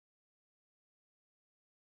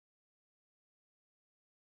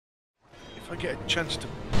I get a chance to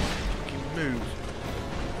fucking move.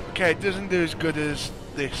 Okay, it doesn't do as good as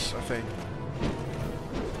this, I think.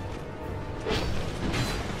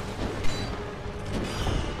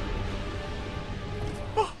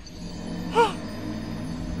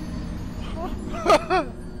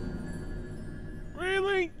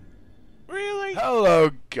 Really? Really? Hello,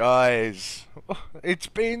 guys. It's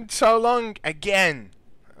been so long again.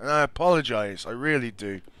 And I apologise, I really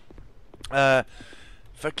do.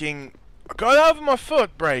 Fucking... I got over my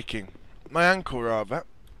foot breaking. My ankle, rather.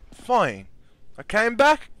 Fine. I came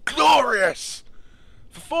back. Glorious!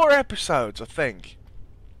 For 4 episodes, I think.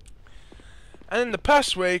 And in the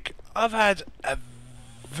past week, I've had a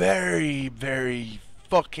very, very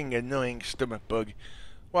fucking annoying stomach bug.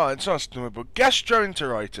 Well, it's not a stomach bug.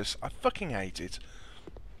 Gastroenteritis. I fucking hate it.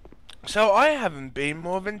 So I haven't been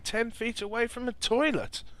more than 10 feet away from a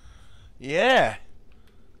toilet. Yeah.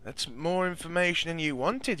 That's more information than you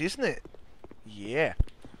wanted, isn't it? Yeah.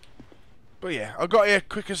 But yeah, I got here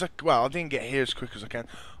quick as I... Well, I didn't get here as quick as I can.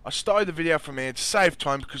 I started the video from here to save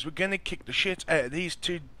time because we're going to kick the shit out of these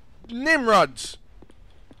 2 Nimrods.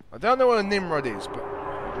 I don't know what a Nimrod is, but...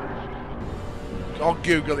 I'll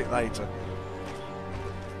Google it later.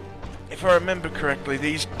 If I remember correctly,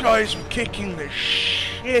 these guys were kicking the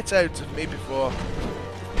shit out of me before.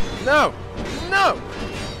 No! No!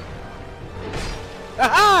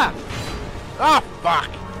 Aha! Ah, fuck!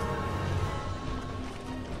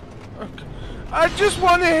 Okay. I just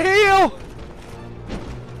want to heal!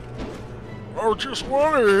 I just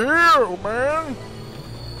want to heal, man!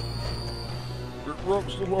 It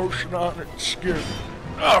rubs the lotion on its skin.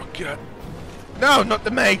 Oh, God. No, not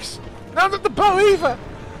the mace! No, not the bow either!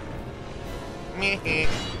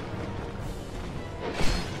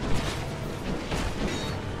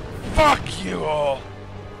 Fuck you all!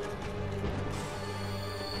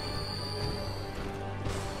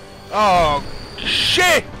 Oh,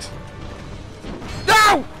 shit!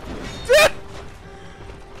 No!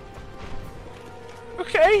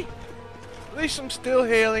 Okay. At least I'm still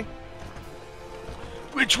healing.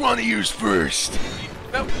 Which one of you's first?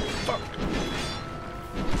 No, fuck.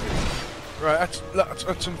 Right,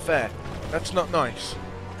 that's unfair. That's not nice.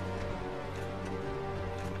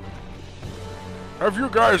 Have you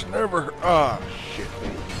guys never... Oh, shit.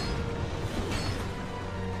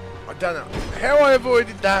 I don't know how I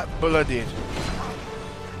avoided that, but I did.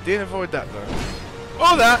 Didn't avoid that, though.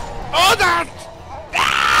 Oh, that! Oh, that!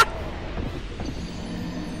 Ah!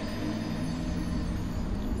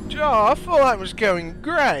 Oh, I thought that was going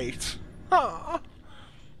great. Oh.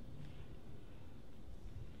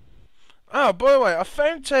 Oh, by the way, I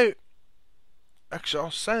found out... Actually,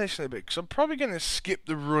 I'll say this in a bit, because I'm probably going to skip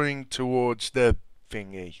the running towards the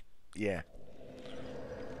thingy. Yeah.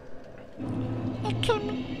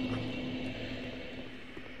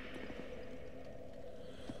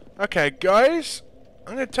 Okay, guys.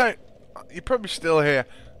 I'm going to take... You're probably still here.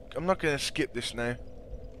 I'm not going to skip this now.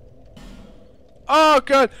 Oh,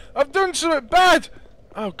 God. I've done something bad.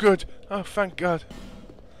 Oh, good. Oh, thank God.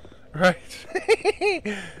 Right.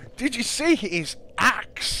 Did you see his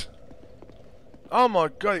axe? Oh my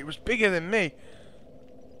God, it was bigger than me.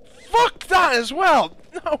 Fuck that as well.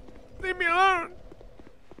 No, leave me alone.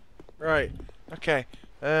 Right. Okay.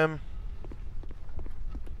 Okay,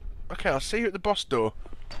 I'll see you at the boss door.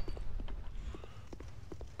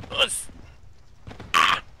 Us.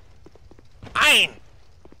 Ah. Ein.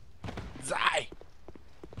 Zwei.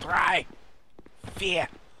 Drei. Vier.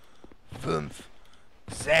 Fünf.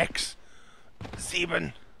 Sechs.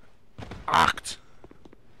 Sieben. Acht.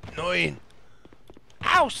 Neun.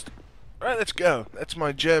 Oust! Right, let's go. That's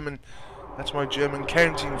my German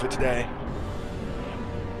counting for today.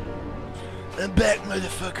 I'm back,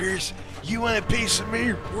 motherfuckers. You want a piece of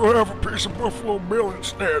me? We'll have a piece of Buffalo Bill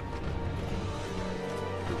instead. It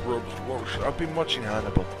rubs lotion. I've been watching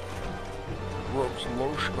Hannibal. It rubs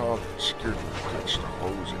lotion off the skin and cuts the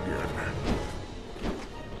hose again.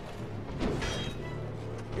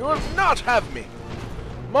 You will not have me.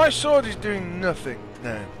 My sword is doing nothing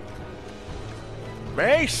now.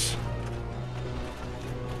 Mace!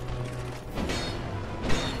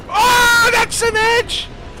 Oh, that's an edge!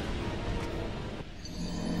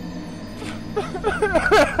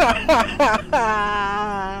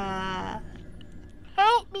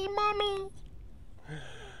 Help me, mommy!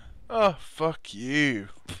 Oh, fuck you.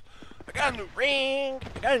 I got a new ring!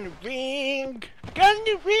 I got a new ring! I got a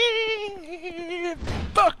new ring!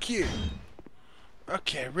 Fuck you!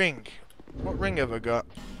 Okay, ring. What ring have I got?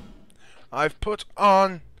 I've put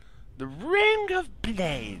on the Ring of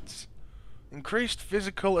Blades. Increased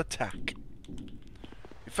physical attack.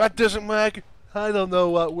 If that doesn't work, I don't know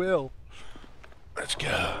what will. Let's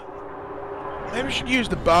go. Maybe we should use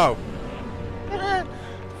the bow.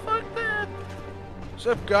 Fuck that. What's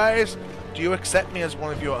up, guys? Do you accept me as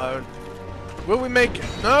one of your own? Will we make it?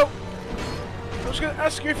 No. I was going to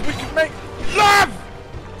ask you if we could make love.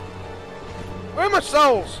 Where are my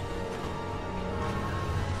souls?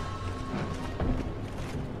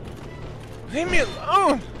 Leave me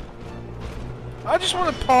alone. I just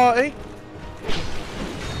want to party.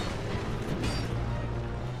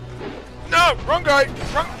 No, wrong guy.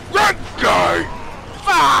 Wrong guy.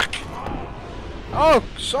 Fuck. Oh,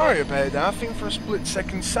 sorry about that. I think for a split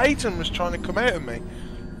second Satan was trying to come out of me.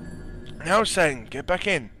 Now Satan, get back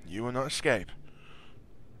in. You will not escape.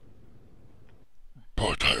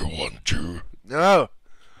 But I want to. No.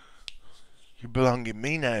 You belong in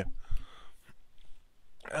me now.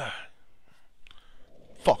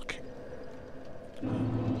 Fuck.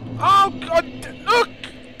 Oh god, look!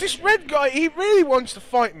 This red guy, he really wants to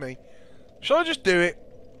fight me. Shall I just do it?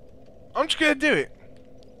 I'm just gonna do it.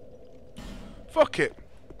 Fuck it.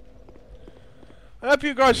 I hope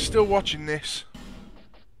you guys are still watching this.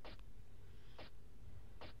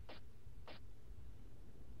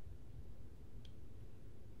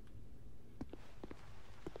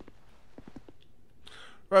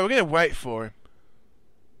 Right, we're gonna wait for him.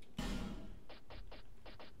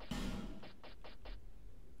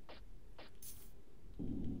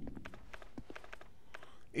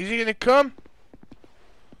 Is he gonna come?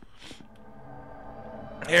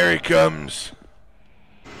 Here he comes.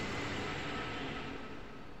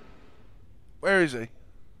 Where is he?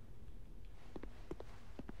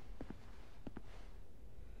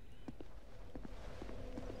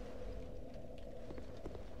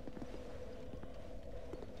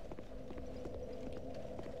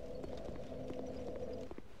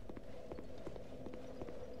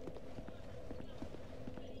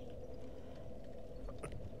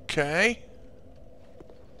 Okay.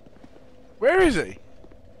 Where is he?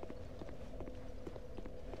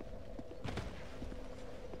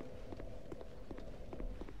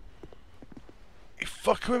 You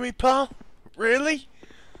fucking with me, pal? Really?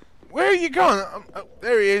 Where are you going? Oh,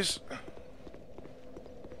 there he is.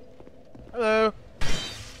 Hello.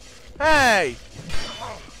 Hey!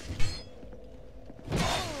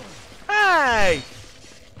 Hey!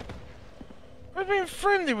 I've been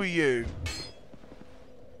friendly with you.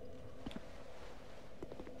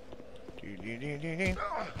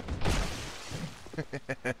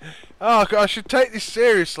 Oh god, I should take this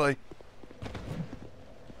seriously.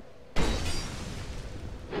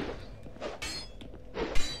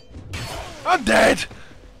 I'm dead!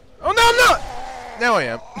 Oh no, I'm not! Now I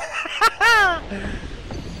am.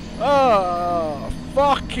 Oh,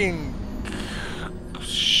 fucking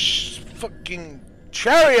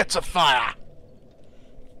chariots of fire!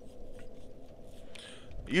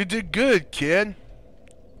 You did good, kid.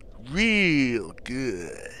 Real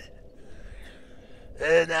good.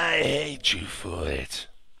 And I hate you for it.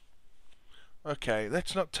 Okay,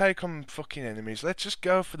 let's not take on fucking enemies. Let's just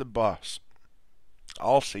go for the boss.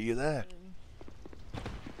 I'll see you there.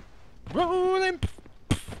 Rolling,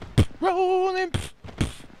 rolling,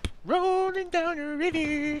 rolling down the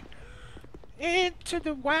river into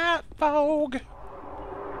the white fog.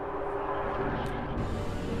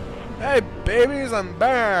 Hey babies, I'm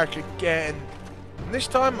back again. And this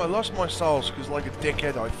time I lost my souls because like a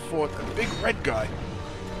dickhead I fought a big red guy.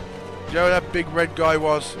 Do you know what that big red guy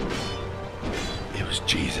was? It was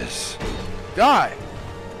Jesus. Die!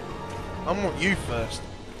 I want you first.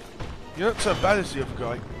 You're not so bad as the other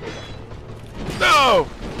guy. No!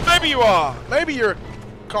 Maybe you are! Maybe you're a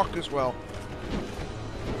cock as well.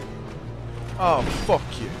 Oh, fuck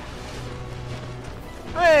you.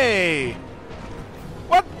 Hey!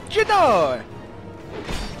 What you know?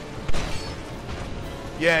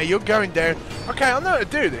 Yeah, you're going down. Okay, I know how to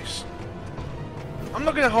do this. I'm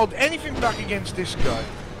not going to hold anything back against this guy.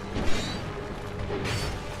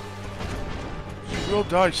 You will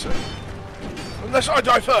die, sir. Unless I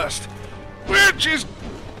die first. Which is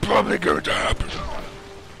probably going to happen.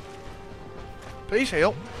 Please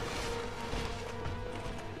heal.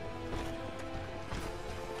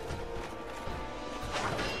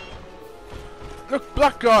 Look,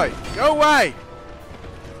 black guy, go away!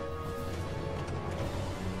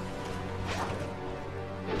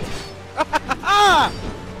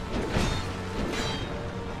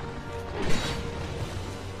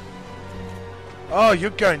 Oh, you're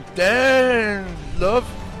going down, love.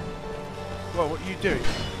 Well, what are you doing?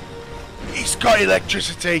 He's got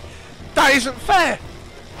electricity. That isn't fair.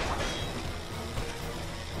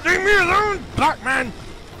 Leave me alone, black man.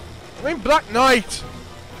 I mean, black knight.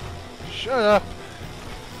 Shut up.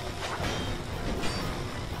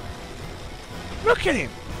 Look at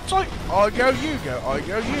him. It's like, I go, you go, I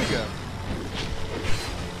go, you go.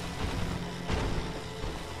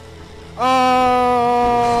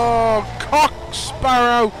 Oh, cock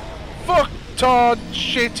sparrow, fucktard,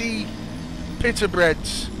 shitty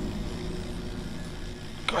pitterbreads.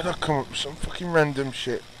 God, I'll come up with some fucking random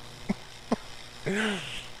shit.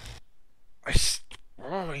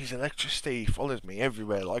 Oh, his electricity follows me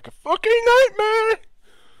everywhere like a fucking nightmare.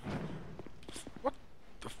 What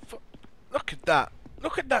the fuck? Look at that.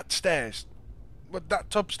 Look at that stairs. What, that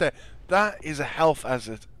top stair? That is a health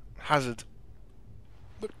hazard.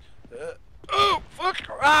 Look. Oh, fuck.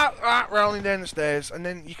 Rolling down the stairs. And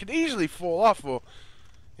then you could easily fall off or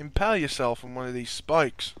impale yourself on one of these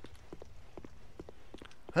spikes.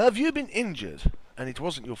 Have you been injured? And it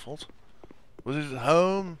wasn't your fault? Was it at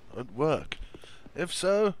home? At work? If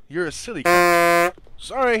so, you're a silly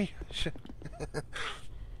Sorry.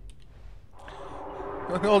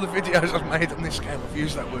 On all the videos I've made on this game, I've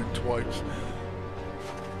used that word twice.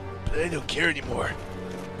 But they don't care anymore.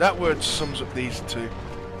 That word sums up these two.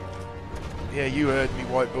 Yeah, you heard me,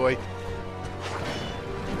 white boy.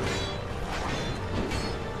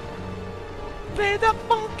 Play the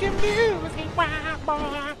funky music, white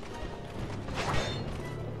boy.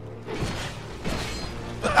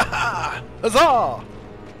 Huzzah!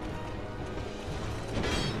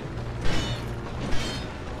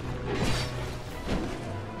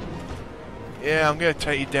 Yeah, I'm gonna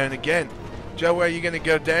take you down again. Joe, where are you gonna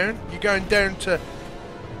go down? You're going down to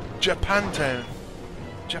Japantown.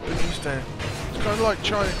 Japanese town. It's kind of like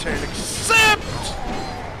Chinatown, except...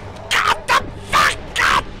 God the fuck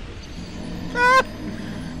up!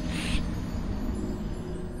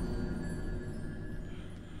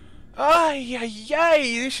 Ay, ay,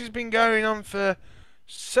 ay, this has been going on for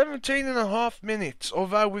 17.5 minutes,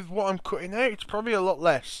 although with what I'm cutting out, it's probably a lot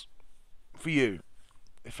less for you,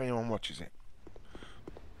 if anyone watches it.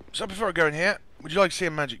 So before I go in here, would you like to see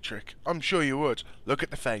a magic trick? I'm sure you would. Look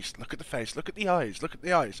at the face, look at the face, look at the eyes, look at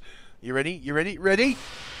the eyes. You ready? You ready? Ready?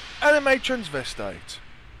 Anime transvestite.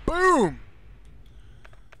 Boom!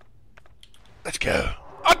 Let's go.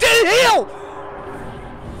 I didn't heal!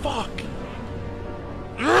 Fuck.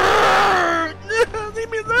 Leave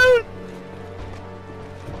me alone!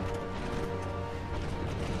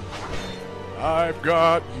 I've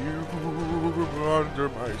got you under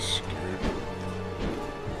my skin.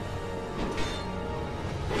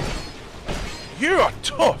 You are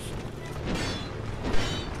tough!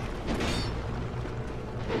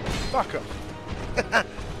 Fuck off.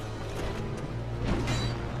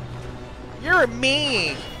 You're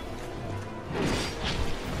mean!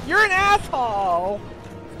 You're an asshole!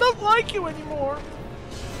 I don't like you anymore!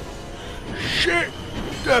 Shit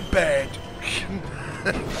the bed!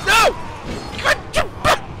 No!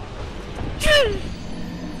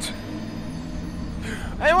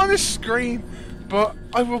 I want to scream, but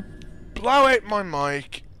I will blow out my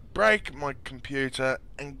mic, break my computer,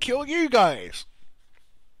 and kill you guys.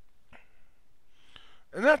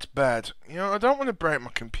 And that's bad. You know, I don't want to break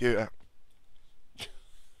my computer.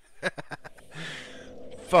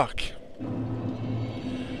 Fuck.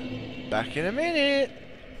 Back in a minute.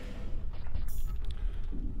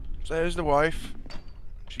 So there's the wife.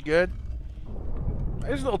 She good?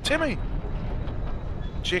 There's little Timmy.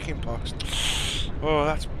 Chicken pox. Oh,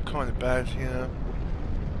 that's kind of bad, you know.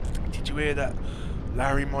 Did you hear that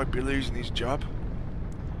Larry might be losing his job?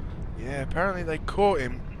 Yeah, apparently they caught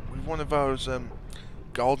him with one of those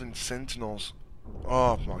golden sentinels.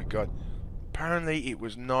 Oh my god. Apparently it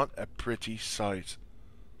was not a pretty sight.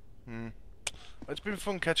 It's been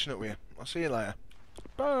fun catching up with you. I'll see you later.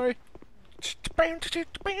 Bye.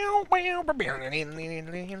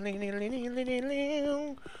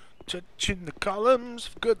 Touching the columns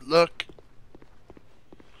of good luck.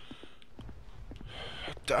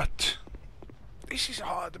 This is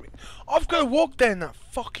hard. I mean, I've got to walk down that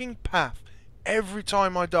fucking path every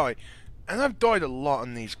time I die. And I've died a lot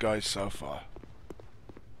on these guys so far.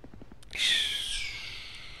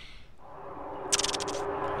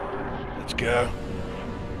 Let's go.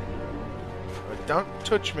 But don't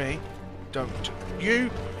touch me. Don't. You're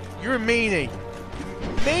a meanie.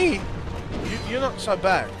 Me? You're not so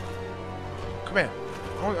bad. Come here.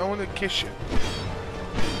 I want to kiss you.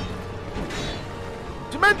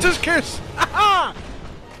 Dementor's kiss! Aha!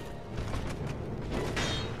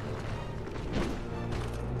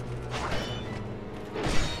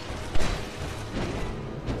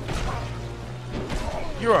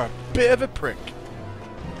 You're a bit of a prick.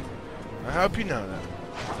 I hope you know that.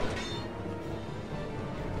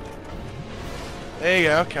 There you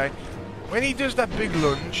go, okay. When he does that big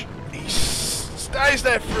lunge, he stays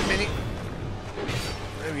there for a minute.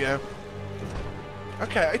 There we go.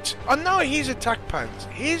 Okay, I know his attack pants.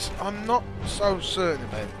 I'm not so certain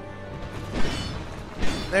about it.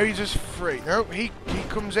 Now he's just free. No, he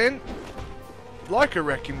comes in like a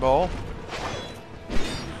wrecking ball.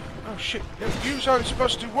 Oh shit! You aren't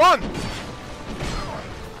supposed to run.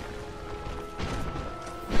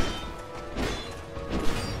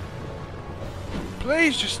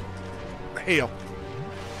 Please just heal.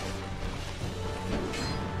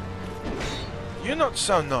 You're not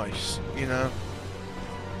so nice, you know.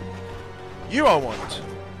 You I want.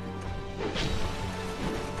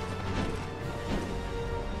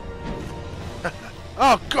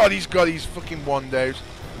 Oh god, he's got his fucking wandos.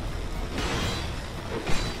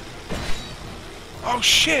 Oh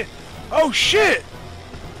shit! Oh shit!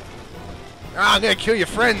 Ah, I'm gonna kill your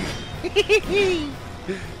friend.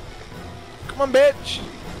 Come on, bitch!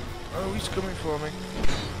 Oh, he's coming for me.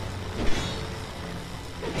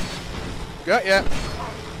 Got ya.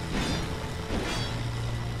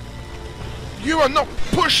 You are not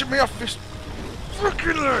pushing me off this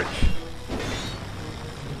fucking ledge!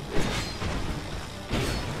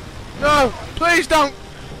 No! Please don't!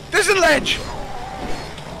 There's a ledge!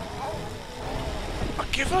 I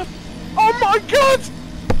give up! Oh my god!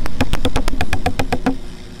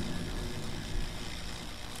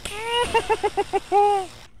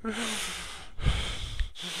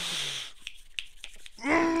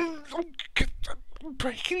 I'm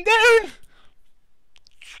breaking down!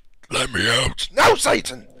 Let me out! No,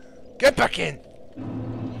 Satan! Get back in!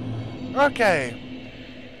 Okay.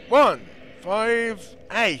 1, 5,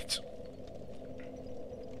 8.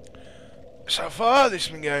 So far, this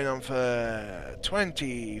has been going on for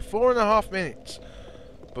 24.5 minutes.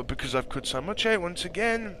 But because I've cut so much out once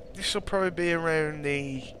again, this will probably be around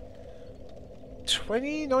the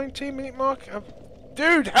 19 minute mark.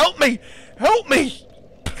 Dude, help me! Help me!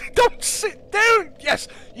 Don't sit down! Yes,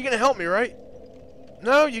 you're gonna help me, right?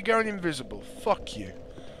 No, you're going invisible. Fuck you.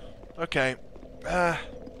 Okay.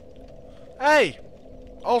 Hey!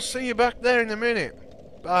 I'll see you back there in a minute.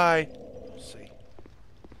 Bye. See.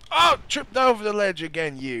 Oh! Tripped over the ledge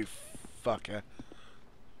again, you fucker.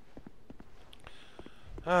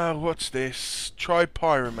 What's this? Try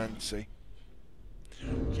pyromancy.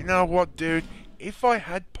 You know what, dude? If I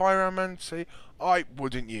had pyromancy, I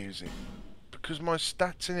wouldn't use it. Because my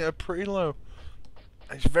stats in it are pretty low.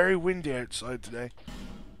 And it's very windy outside today.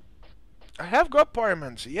 I have got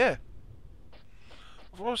pyromancy, yeah.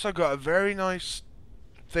 I've also got a very nice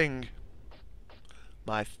thing.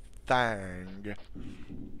 My thang.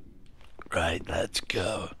 Right, let's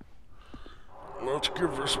go. Let's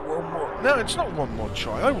give this one more. No, it's not one more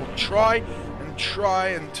try. I will try and try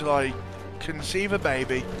until I conceive a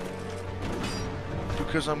baby.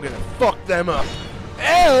 Because I'm gonna fuck them up.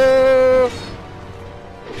 Ew!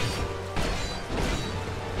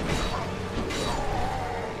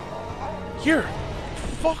 You're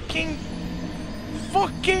fucking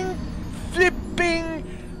flipping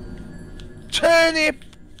turnip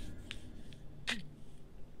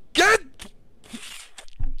get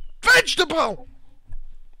vegetable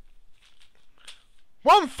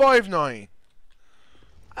 159.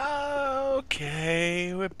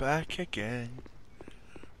 Okay, we're back again.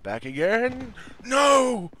 Back again?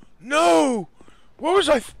 No! No! What was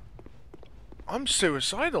I? I'm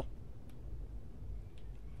suicidal.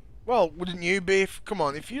 Well, wouldn't you be? Come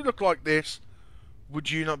on, if you look like this,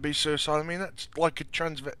 would you not be suicidal? I mean, that's like a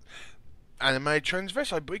anime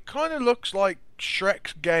transvestite, but it kind of looks like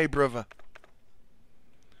Shrek's gay brother.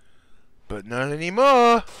 But not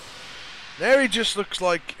anymore. Now he just looks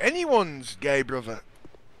like anyone's gay brother.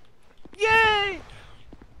 Yay!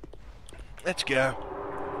 Let's go.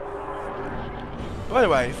 By the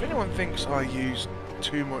way, if anyone thinks I use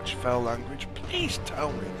too much foul language, please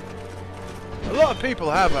tell me. A lot of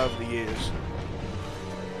people have over the years.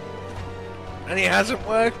 And it hasn't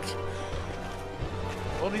worked.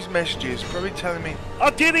 All these messages probably telling me,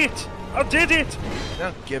 I did it! I did it! I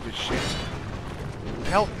don't give a shit.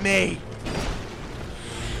 Help me!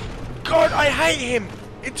 God, I hate him!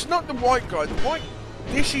 It's not the white guy. The white...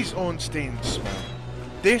 This is Ornstein Smough.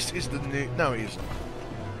 This is the new... No, he isn't.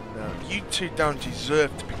 No, you two don't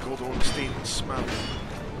deserve to be called Ornstein Smough.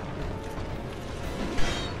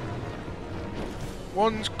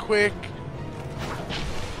 One's quick.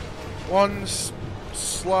 One's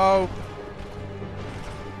slow.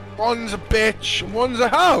 One's a bitch. And one's a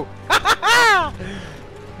hoe.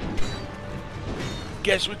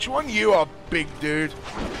 Guess which one you are, big dude.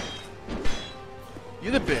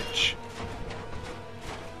 You're the bitch.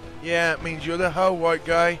 Yeah, it means you're the hoe, white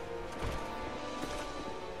guy.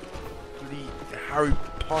 Bloody Harry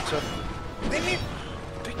Potter. They're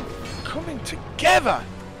coming together.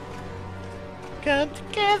 come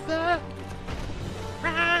together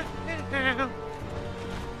right now.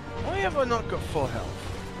 Why have I not got full health?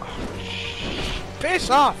 Oh, piss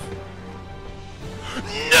off!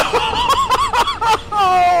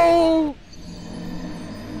 No!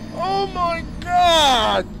 Oh my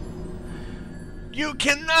god! You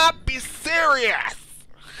cannot be serious!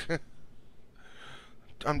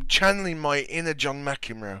 I'm channeling my inner John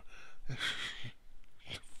McEnroe.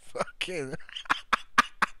 Fucking.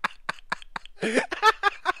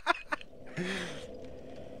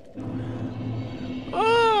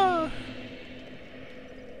 Oh.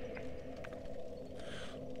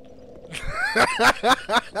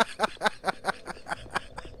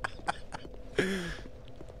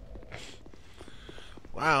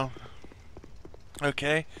 Wow.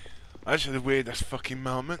 Okay. That's the weirdest fucking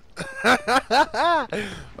moment. I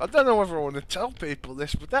don't know whether I want to tell people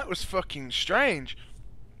this, but that was fucking strange.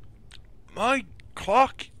 My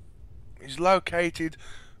clock is located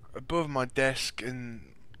above my desk and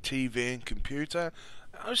TV and computer.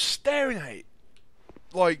 I was staring at it,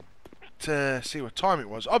 like, to see what time it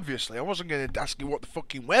was. Obviously, I wasn't going to ask you what the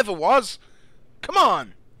fucking weather was. Come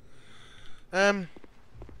on. I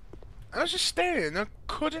was just staring and I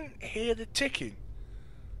couldn't hear the ticking.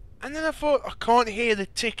 And then I thought, I can't hear the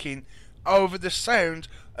ticking over the sound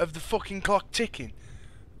of the fucking clock ticking.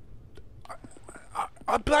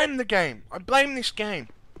 I blame the game. I blame this game.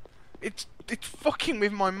 It's fucking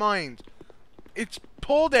with my mind. It's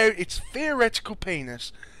pulled out its theoretical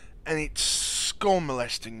penis and it's skull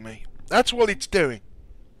molesting me. That's what it's doing.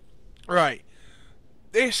 Right.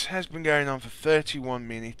 This has been going on for 31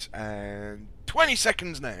 minutes and 20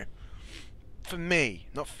 seconds now. For me.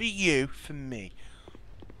 Not for you, for me.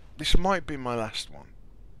 This might be my last one.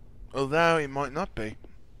 Although it might not be.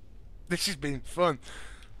 This has been fun.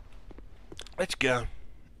 Let's go.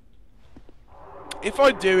 If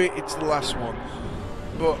I do it, it's the last one.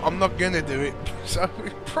 But I'm not gonna do it, so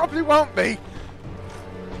it probably won't be.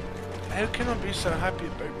 How can I be so happy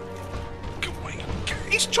about it?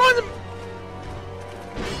 He's trying to...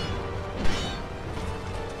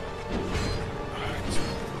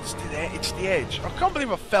 It's the edge. I can't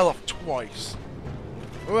believe I fell off twice.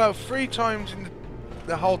 Well, 3 times in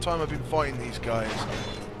the whole time I've been fighting these guys.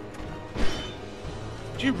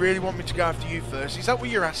 Do you really want me to go after you first? Is that what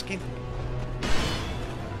you're asking?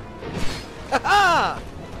 Ha-ha!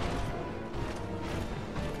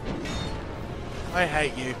 I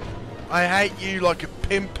hate you. I hate you like a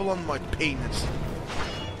pimple on my penis.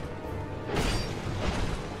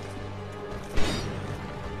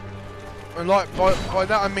 And like, by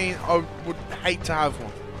that I mean I would hate to have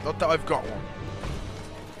one. Not that I've got one.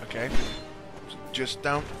 Okay? So just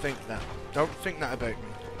don't think that. Don't think that about me.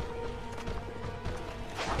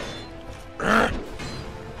 I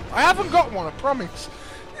haven't got one, I promise.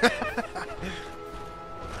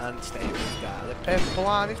 And Steve's got a pimple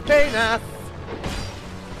on his penis.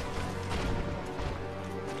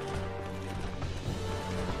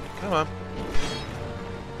 Come on.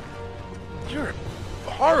 You're a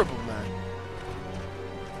horrible man.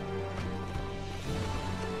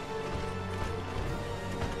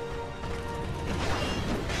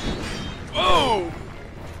 Oh!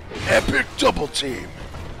 Epic double team.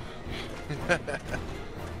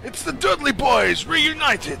 It's the Dudley Boys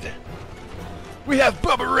reunited. We have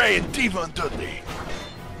Bubba Ray and Devon Dudley.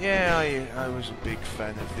 Yeah, I was a big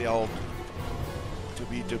fan of the old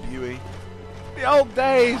WWE. The old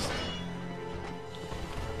days.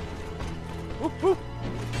 Whoop, whoop.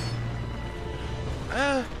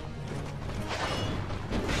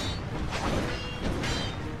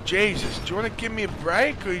 Jesus, do you want to give me a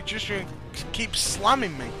break, or are you just going to keep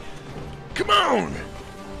slamming me? Come on!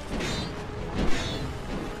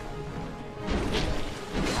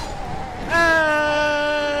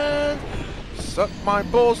 And suck my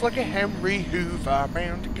balls like a Henry Hoover.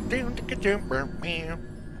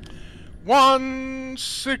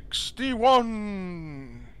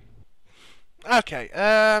 161. Okay,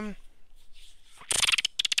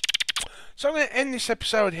 so I'm going to end this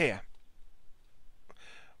episode here.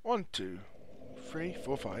 1, 2, 3,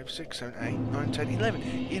 4, 5, 6, 7, 8, 9, 10,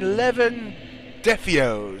 11. 11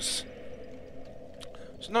 Defios.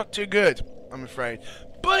 It's not too good, I'm afraid.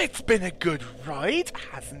 But it's been a good ride,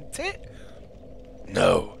 hasn't it?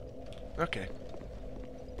 No. Okay.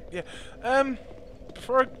 Yeah.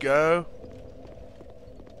 Before I go,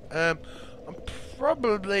 I'm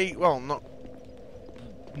probably, well, not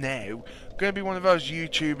now, going to be one of those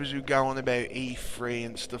YouTubers who go on about E3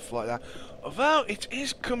 and stuff like that. Although it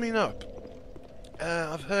is coming up.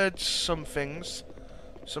 I've heard some things,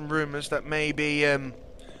 some rumours that maybe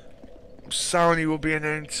Sony will be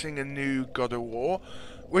announcing a new God of War,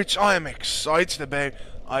 which I am excited about.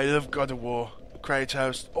 I love God of War.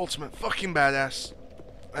 Kratos, ultimate fucking badass.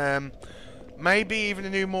 Maybe even a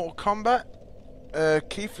new Mortal Kombat.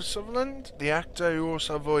 Kiefer Sutherland, the actor who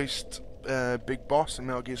also voiced Big Boss in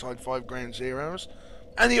Metal Gear Solid 5 Ground Zeroes,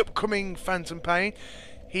 and the upcoming Phantom Pain.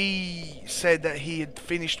 He said that he had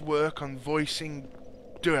finished work on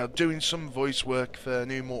doing some voice work for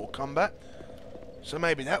new Mortal Kombat. So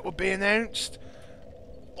maybe that will be announced.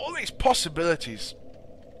 All these possibilities.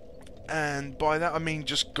 And by that I mean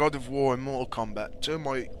just God of War and Mortal Kombat. Two of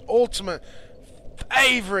my ultimate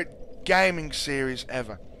favourite gaming series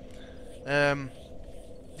ever.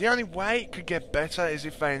 The only way it could get better is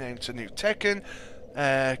if they announce a new Tekken.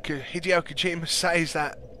 Hideo Kojima says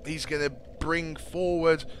that he's going to bring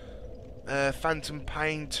forward Phantom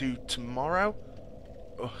Pain to tomorrow.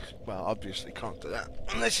 Ugh, well, obviously can't do that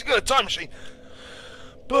unless you've got a time machine.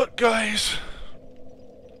 But guys,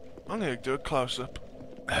 I'm going to do a close-up.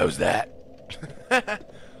 How's that?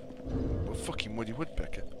 Well, fucking Woody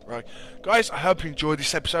Woodpecker. Right, guys, I hope you enjoyed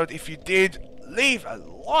this episode. If you did, leave a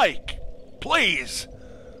like, please.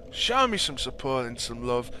 Show me some support and some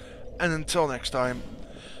love. And until next time,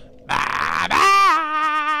 bye bye.